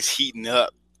 this fight's heating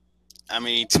up. I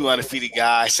mean, 2 undefeated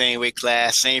guys, same weight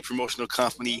class, same promotional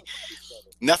company.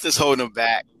 Nothing's holding them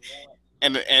back.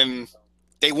 And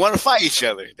they want to fight each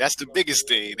other. That's the biggest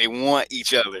thing. They want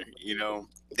each other,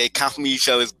 They complement each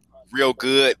other real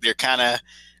good. They're kind of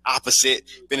opposite.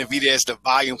 Benavidez, the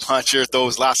volume puncher,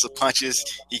 throws lots of punches.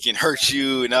 He can hurt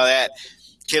you and all that.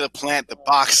 Caleb Plant, the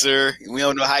boxer. We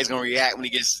don't know how he's going to react when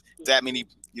he gets that many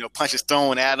punches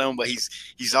thrown at him, but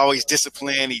he's always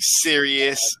disciplined. He's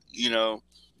serious,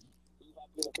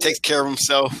 takes care of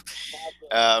himself.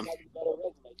 Then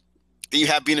you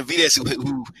have Benavidez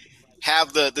who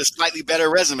have the slightly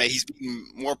better resume. He's beaten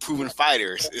more proven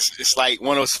fighters. It's like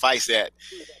one of those fights that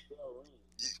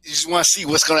you just want to see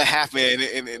what's going to happen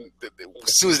and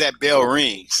as soon as that bell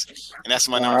rings. And that's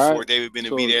my number 4, David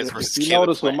Benavidez versus Caleb Plant. You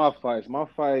notice with my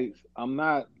fights, I'm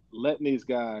not letting these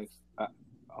guys –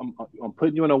 I'm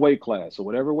putting you in a weight class. So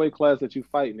whatever weight class that you're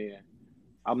fighting in,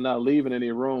 I'm not leaving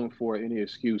any room for any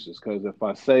excuses. Because if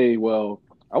I say, well,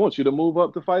 I want you to move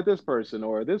up to fight this person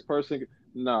or this person,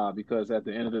 nah, because at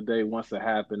the end of the day, once it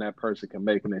happens, that person can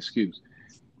make an excuse.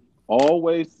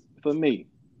 Always, for me,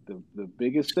 the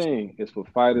biggest thing is for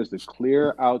fighters to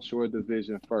clear out your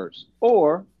division first.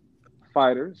 Or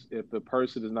fighters, if the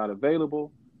person is not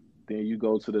available, then you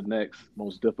go to the next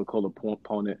most difficult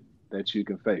opponent that you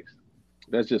can face.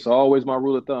 That's just always my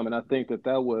rule of thumb, and I think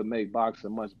that would make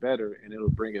boxing much better, and it'll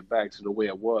bring it back to the way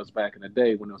it was back in the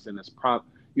day when it was in this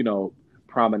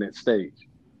prominent stage.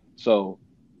 So,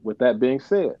 with that being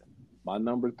said, my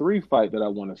number 3 fight that I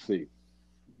want to see,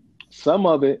 some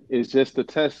of it is just to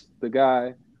test the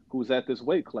guy who's at this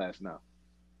weight class now,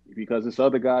 because it's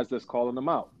other guys that's calling them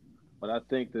out. But I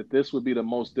think that this would be the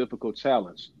most difficult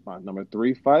challenge. My number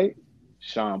 3 fight,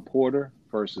 Shawn Porter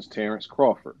versus Terrence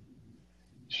Crawford.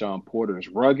 Shawn Porter is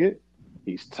rugged.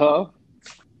 He's tough.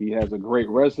 He has a great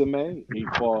resume. He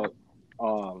fought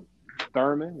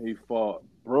Thurman. He fought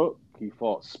Brook. He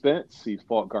fought Spence. He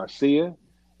fought Garcia.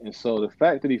 And so the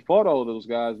fact that he fought all of those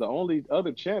guys, the only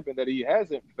other champion that he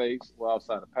hasn't faced, well,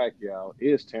 outside of Pacquiao,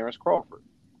 is Terrence Crawford.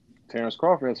 Terrence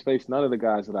Crawford has faced none of the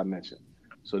guys that I mentioned.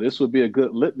 So this would be a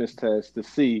good litmus test to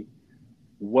see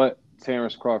who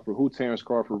Terrence Crawford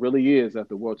really is at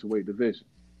the welterweight division.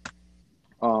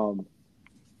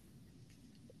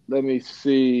 Let me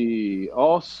see.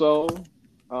 Also,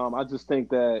 I just think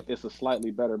that it's a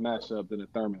slightly better matchup than the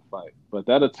Thurman fight. But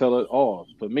that'll tell it all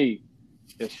for me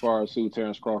as far as who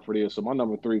Terrence Crawford is. So my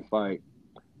number 3 fight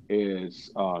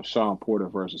is Shawn Porter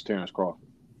versus Terrence Crawford.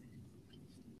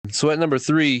 So at number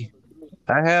 3,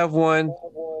 I have one.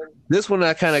 This one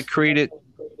I kind of created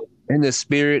in the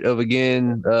spirit of,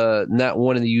 again, not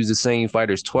wanting to use the same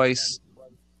fighters twice.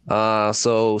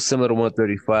 So similar to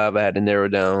 135, I had to narrow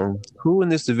down who in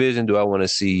this division do I want to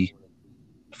see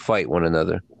fight one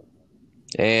another.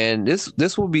 And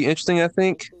this will be interesting, I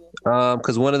think,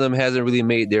 because one of them hasn't really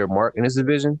made their mark in this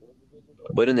division.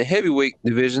 But in the heavyweight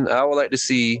division, I would like to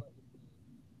see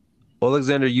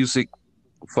Alexander Usyk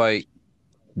fight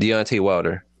Deontay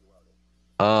Wilder.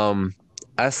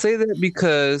 I say that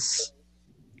because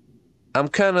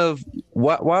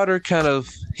Wilder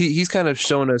he's kind of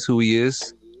shown us who he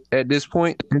is at this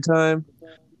point in time.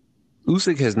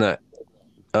 Usyk has not.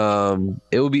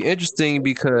 It will be interesting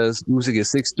because Usyk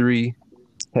is 6'3",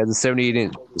 has a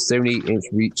 78-inch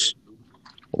reach.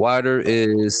 Wilder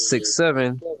is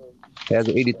 6'7", has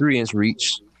an 83-inch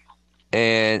reach,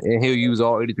 and he'll use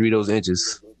all 83 of those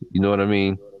inches. You know what I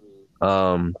mean?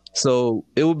 So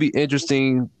it will be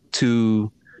interesting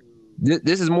to.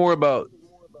 This is more about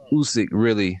Usyk,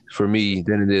 really, for me,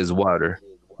 than it is Wilder.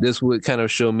 This would kind of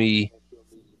show me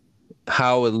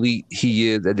how elite he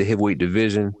is at the heavyweight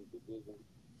division.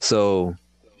 So,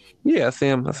 yeah, I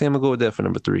think I'm gonna go with that for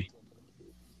number 3.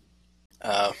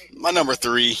 My number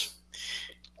 3,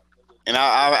 and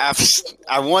I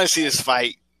want to see this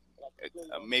fight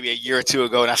maybe a year or two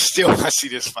ago, and I still want to see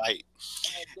this fight.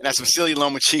 And that's Vasily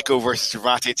Lomachenko versus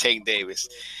Gervonta Tank Davis.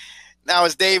 Now,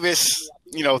 it's Davis,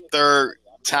 third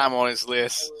time on his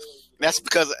list. And that's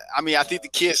because, I think the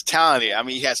kid's talented.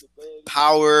 He has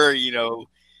power, he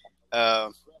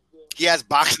has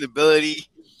boxing ability.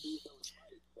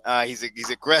 He's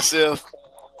aggressive,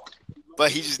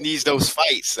 but he just needs those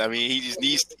fights. He just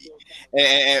needs –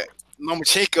 and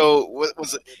Lomachenko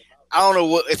was – I don't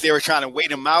know if they were trying to wait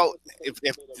him out, if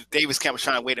Davis camp was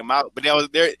trying to wait him out. But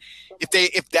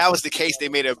if that was the case, they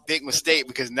made a big mistake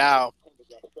because now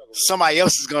somebody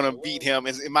else is going to beat him.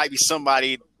 It might be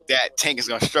somebody that Tank is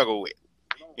going to struggle with.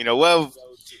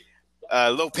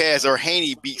 Lopez or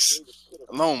Haney beats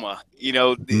Loma.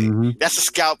 That's a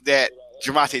scalp that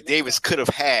Gervonta Davis could have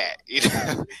had.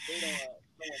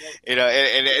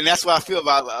 And that's what I feel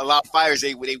about a lot of fighters.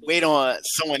 They wait on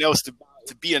someone else to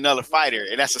be another fighter,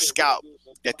 and that's a scalp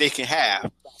that they can have.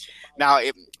 Now,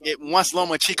 once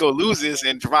Lomachenko loses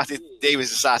and Gervonta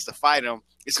Davis decides to fight him,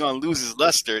 it's going to lose his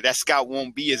luster. That scalp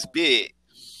won't be as big.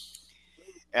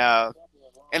 And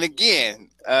again,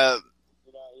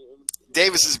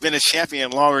 Davis has been a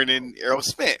champion longer than Errol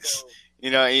Spence.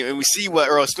 And we see what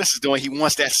Errol Spence is doing. He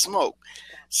wants that smoke.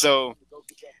 So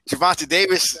Gervonta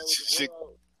Davis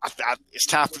it's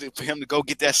time for him to go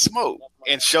get that smoke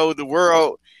and show the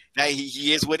world that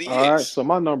he is what he is. All right, so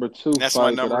my number 2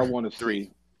 fight that I want to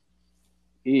see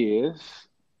is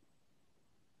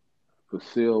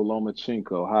Vasily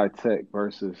Lomachenko, High Tech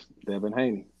versus Devin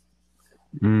Haney.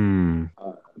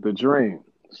 The dream.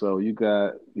 So you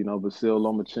got, Vasily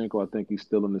Lomachenko. I think he's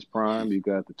still in his prime. You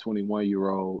got the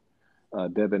 21-year-old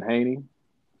Devin Haney.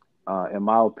 In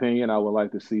my opinion, I would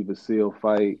like to see Vasily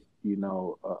fight.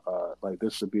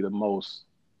 This would be the most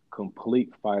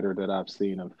complete fighter that I've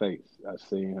seen him face. I've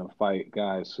seen him fight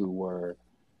guys who were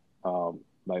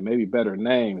maybe better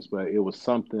names, but it was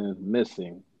something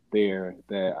missing there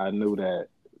that I knew that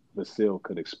Vasily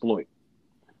could exploit.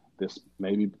 This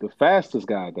maybe the fastest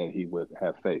guy that he would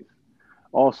have faced.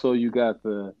 Also, you got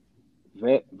the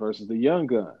vet versus the young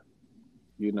gun.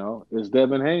 Is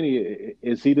Devin Haney,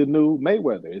 is he the new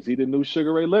Mayweather? Is he the new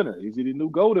Sugar Ray Leonard? Is he the new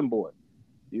Golden Boy?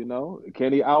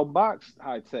 Can he outbox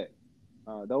High Tech?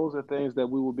 Those are things that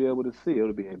we will be able to see.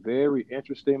 It'll be a very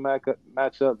interesting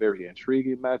matchup, very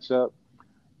intriguing matchup.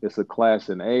 It's a class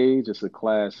in age. It's a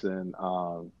class in,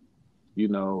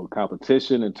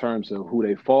 competition in terms of who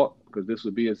they fought because this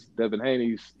would be his Devin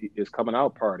Haney's his coming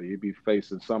out party. He'd be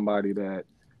facing somebody that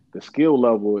the skill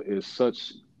level is so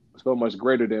much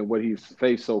greater than what he's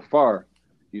faced so far.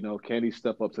 Can he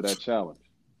step up to that challenge?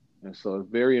 And so, it's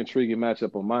a very intriguing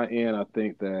matchup on my end. I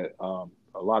think that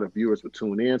a lot of viewers would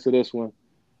tune in to this one.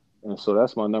 And so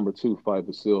that's my number 2 fight,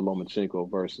 Vasyl Lomachenko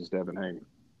versus Devin Haney.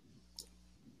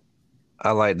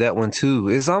 I like that one too.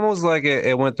 It's almost like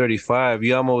at 135,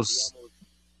 you almost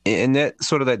in that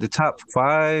sort of like the top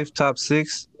 5, top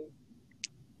 6.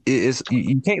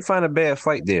 You can't find a bad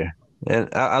fight there. And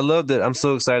I love that. I'm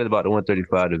so excited about the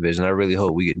 135 division. I really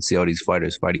hope we get to see all these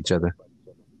fighters fight each other.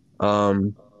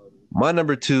 My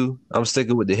number 2, I'm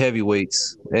sticking with the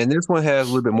heavyweights, and this one has a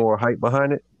little bit more hype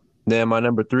behind it than my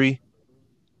number 3.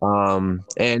 And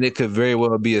it could very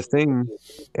well be a thing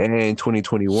in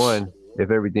 2021 if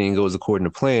everything goes according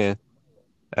to plan.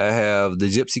 I have the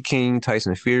Gypsy King,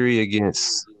 Tyson Fury,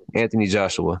 against Anthony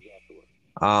Joshua.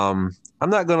 I'm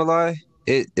not gonna lie,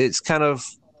 it's kind of,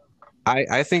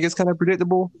 I think it's kind of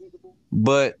predictable,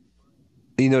 but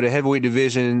the heavyweight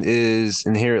division is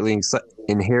inherently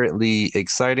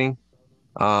exciting.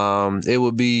 It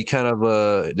would be kind of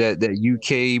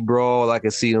that UK brawl. I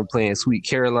could see them playing Sweet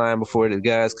Caroline before the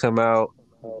guys come out.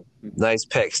 Nice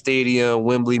packed stadium,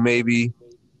 Wembley maybe,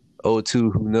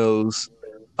 O2, who knows?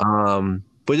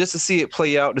 But just to see it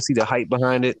play out, to see the hype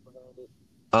behind it,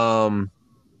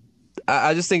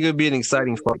 I just think it would be an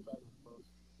exciting fight.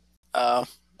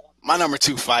 My number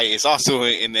 2 fight is also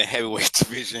in the heavyweight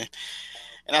division,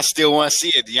 and I still want to see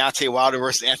it. Deontay Wilder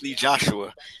versus Anthony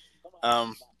Joshua.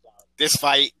 This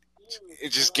fight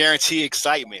is just guaranteed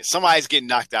excitement. Somebody's getting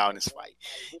knocked out in this fight.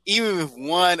 Even if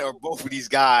one or both of these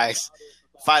guys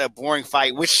fight a boring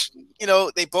fight, which,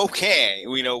 they both can.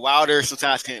 Wilder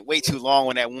sometimes can wait too long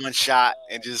on that one shot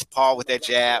and just paw with that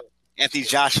jab. Anthony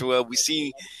Joshua, we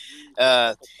see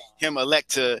him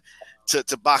elect to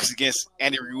box against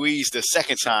Andy Ruiz the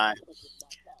second time.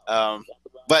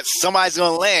 But somebody's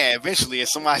going to land eventually, and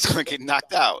somebody's going to get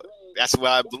knocked out. That's what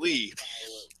I believe.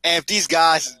 And if these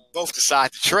guys both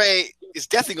decide to trade, it's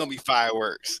definitely going to be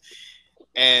fireworks.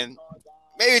 And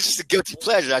maybe it's just a guilty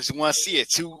pleasure. I just want to see it.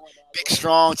 2 big,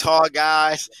 strong, tall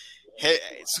guys,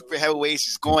 super heavyweights,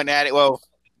 just going at it. Well,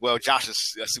 Josh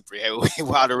is a super heavyweight.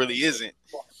 Wilder really isn't.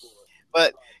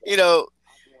 But,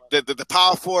 the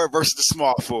power forward versus the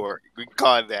small forward. We can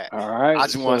call it that. All right. I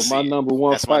just want to see my number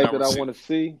 1 fight that I 2. want to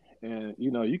see. And,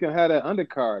 you can have that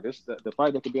undercard. The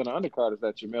fight that could be on the undercard is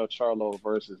that Jermell Charlo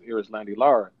versus Erislandy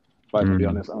Lara fight could be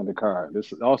on this undercard.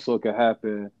 This also could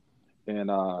happen in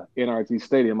NRG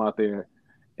Stadium out there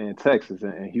in Texas,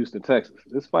 in Houston, Texas.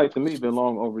 This fight, to me, been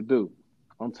long overdue.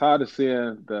 I'm tired of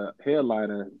seeing the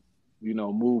headliner,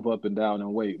 move up and down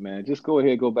in weight, man. Just go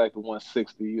ahead, go back to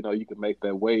 160. You can make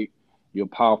that weight. You're a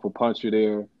powerful puncher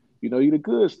there. You're the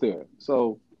goods there.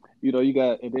 So, you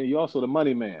got, and then you're also the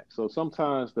money man. So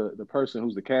sometimes the person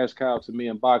who's the cash cow to me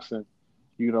in boxing,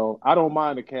 I don't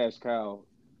mind the cash cow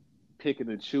picking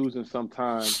and choosing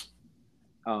sometimes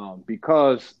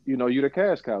because, you're the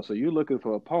cash cow. So you're looking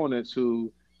for opponents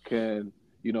who can,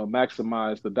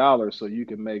 maximize the dollar so you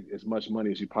can make as much money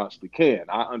as you possibly can.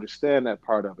 I understand that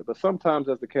part of it. But sometimes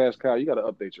as the cash cow, you got to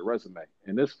update your resume.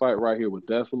 And this fight right here would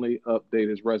definitely update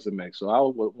his resume. So I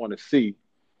would want to see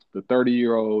the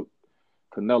 30-year-old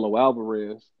Canelo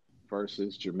Alvarez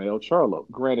versus Jermell Charlo.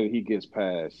 Granted, he gets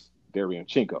past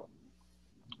Derevyanchenko.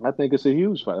 I think it's a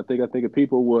huge fight. I think if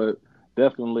people would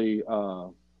definitely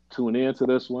tune into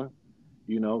this one,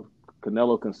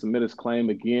 Canelo can submit his claim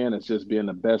again as just being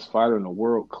the best fighter in the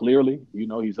world. Clearly,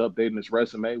 he's updating his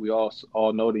resume. We all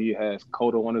know that he has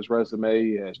Cotto on his resume.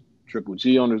 He has Triple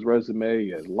G on his resume.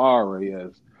 He has Lara. He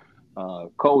has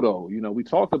Cotto. We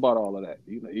talked about all of that.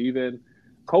 Even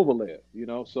Kovalev.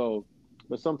 So.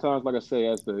 But sometimes, like I say,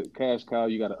 as the cash cow,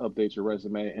 you got to update your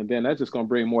resume, and then that's just going to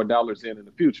bring more dollars in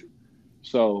the future.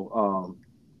 So,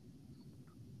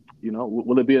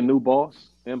 will it be a new boss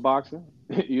in boxing?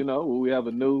 Will we have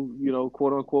a new,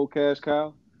 quote unquote cash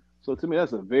cow? So to me,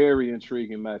 that's a very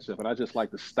intriguing matchup, and I just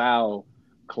like the style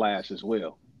clash as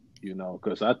well.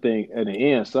 Because I think at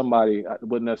the end, somebody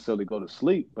wouldn't necessarily go to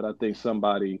sleep, but I think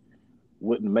somebody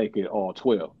wouldn't make it all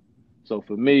 12. So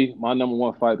for me, my number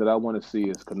 1 fight that I want to see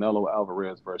is Canelo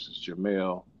Alvarez versus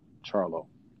Jermell Charlo.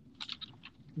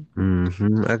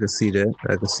 I can see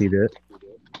that.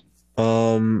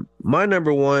 My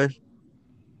number 1,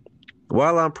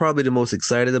 while I'm probably the most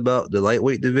excited about the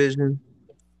lightweight division,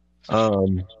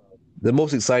 the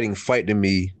most exciting fight to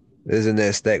me is in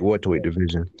that stacked welterweight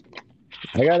division.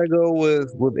 I gotta go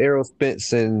with Errol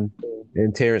Spence and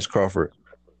Terrence Crawford.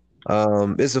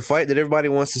 It's a fight that everybody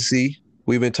wants to see.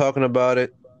 We've been talking about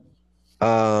it.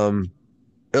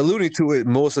 alluding to it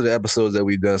most of the episodes that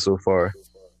we've done so far.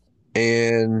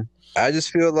 And I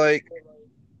just feel like,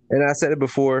 and I said it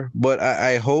before, but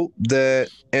I hope that,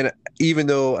 and even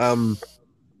though I'm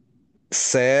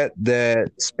sad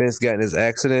that Spence got in his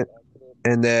accident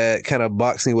and that kind of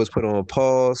boxing was put on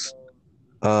pause,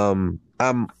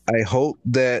 I hope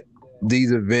that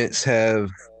these events have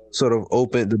sort of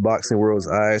opened the boxing world's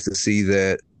eyes to see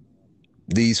that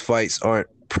these fights aren't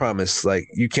promised. Like,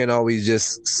 you can't always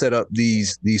just set up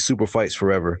these super fights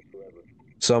forever.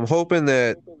 So I'm hoping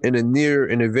that in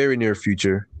the very near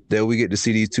future that we get to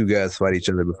see these two guys fight each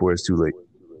other before it's too late.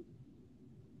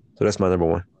 So that's my number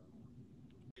one.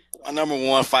 My number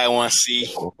one fight I want to see is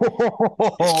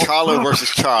Charlo versus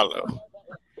Charlo.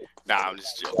 Nah, I'm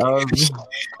just joking.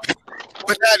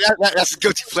 But that's a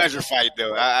guilty pleasure fight,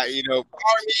 though.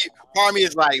 Part of me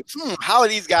is like, how do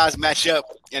these guys match up?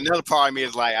 And another part of me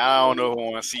is like, I don't know if I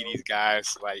want to see these guys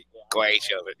like go at each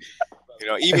other.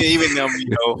 Even them,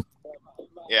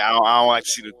 yeah, I don't like to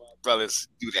see the brothers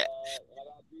do that.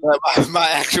 But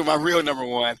my real number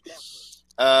one,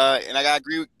 and I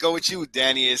gotta go with you,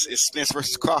 Danny, is Spence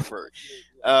versus Crawford.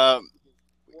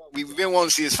 We've been wanting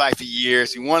to see this fight for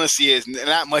years. We want to see it.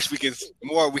 Not much we can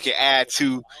add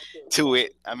to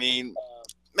it. I mean,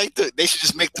 they should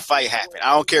just make the fight happen.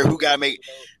 I don't care who got to make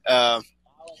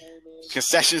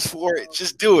concessions for it.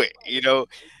 Just do it.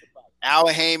 Al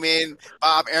Heyman,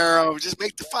 Bob Arum, just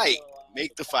make the fight.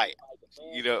 Make the fight.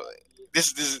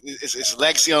 This is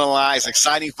legacy on the line. It's an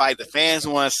exciting fight. The fans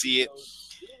want to see it.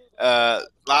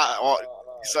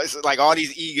 So it's like all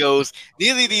these egos.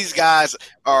 Neither of these guys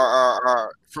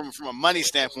are from a money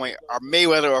standpoint are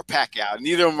Mayweather or Pacquiao.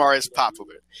 Neither of them are as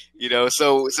popular.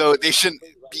 So they shouldn't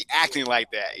be acting like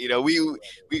that.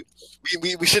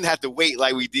 We shouldn't have to wait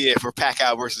like we did for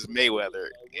Pacquiao versus Mayweather.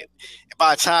 And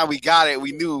by the time we got it,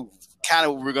 we knew kind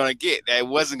of what we were going to get. That it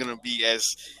wasn't going to be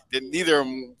that neither of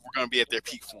them were going to be at their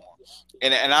peak form.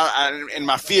 And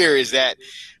my fear is that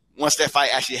once that fight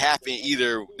actually happened,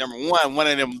 either number one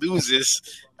of them loses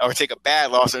or take a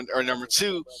bad loss, or number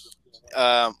two,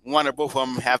 one or both of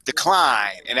them have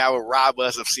declined, and that would rob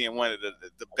us of seeing one of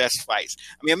the best fights.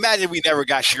 I mean, imagine we never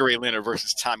got Sugar Ray Leonard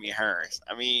versus Tommy Hearns.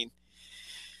 I mean,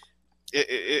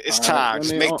 it's time.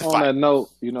 Just make the fight. On that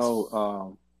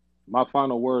note, my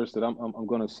final words that I'm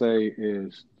going to say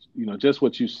is, just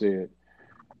what you said.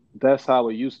 That's how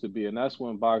it used to be, and that's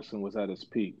when boxing was at its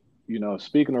peak.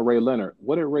 Speaking of Ray Leonard,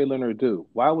 what did Ray Leonard do?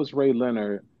 Why was Ray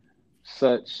Leonard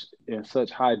in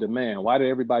such high demand? Why did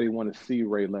everybody want to see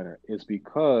Ray Leonard? It's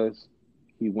because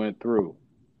he went through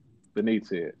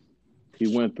Benitez.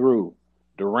 He went through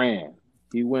Duran.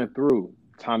 He went through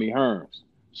Tommy Hearns.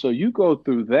 So you go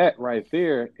through that right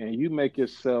there, and you make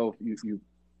yourself, you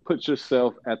put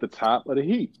yourself at the top of the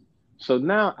heap. So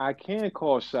now I can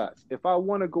call shots. If I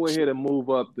want to go ahead and move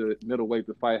up the middleweight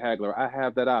to fight Hagler, I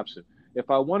have that option. If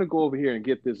I want to go over here and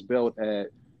get this belt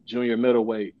at junior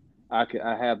middleweight, I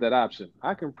have that option.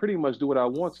 I can pretty much do what I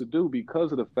want to do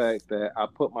because of the fact that I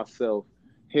put myself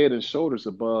head and shoulders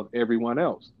above everyone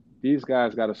else. These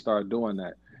guys got to start doing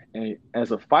that. And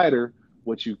as a fighter,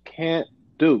 what you can't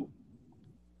do,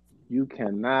 you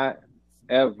cannot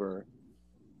ever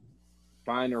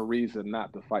find a reason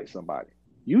not to fight somebody.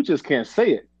 You just can't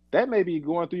say it. That may be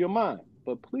going through your mind,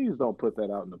 but please don't put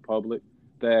that out in the public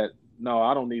that, no,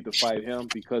 I don't need to fight him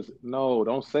because, no,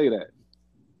 don't say that.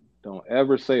 Don't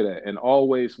ever say that. And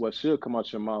always what should come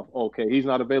out your mouth, okay, he's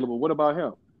not available. What about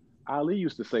him? Ali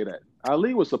used to say that.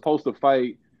 Ali was supposed to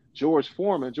fight George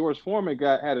Foreman. George Foreman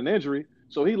had an injury.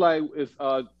 So he is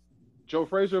Joe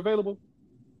Frazier available?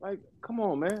 Like, come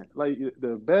on, man. Like,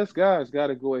 the best guys got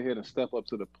to go ahead and step up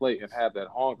to the plate and have that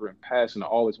hunger and passion to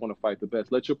always want to fight the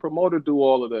best. Let your promoter do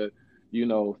all of the,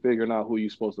 figuring out who you're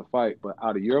supposed to fight. But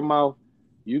out of your mouth,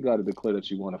 you got to declare that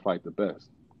you want to fight the best.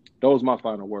 Those are my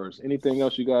final words. Anything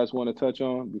else you guys want to touch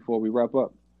on before we wrap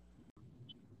up?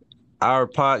 Our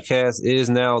podcast is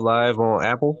now live on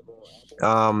Apple.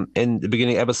 In the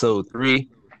beginning of episode 3,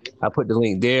 I put the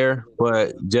link there,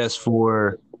 but just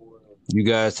for you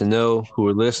guys to know who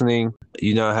are listening,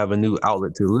 you now have a new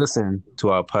outlet to listen to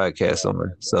our podcast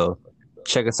on. So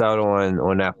check us out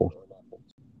on Apple.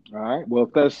 All right. Well,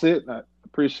 if that's it, I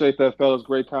appreciate that, fellas.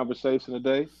 Great conversation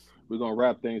today. We're going to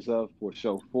wrap things up for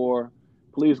show 4.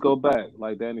 Please go back.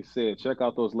 Like Danny said, check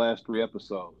out those last 3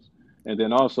 episodes. And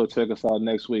then also check us out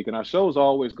next week. And our show is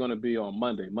always going to be on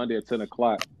Monday at 10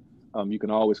 o'clock. You can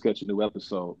always catch a new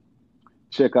episode.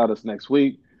 Check out us next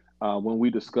week when we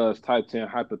discuss type 10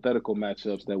 hypothetical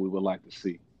matchups that we would like to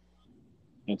see.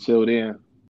 Until then,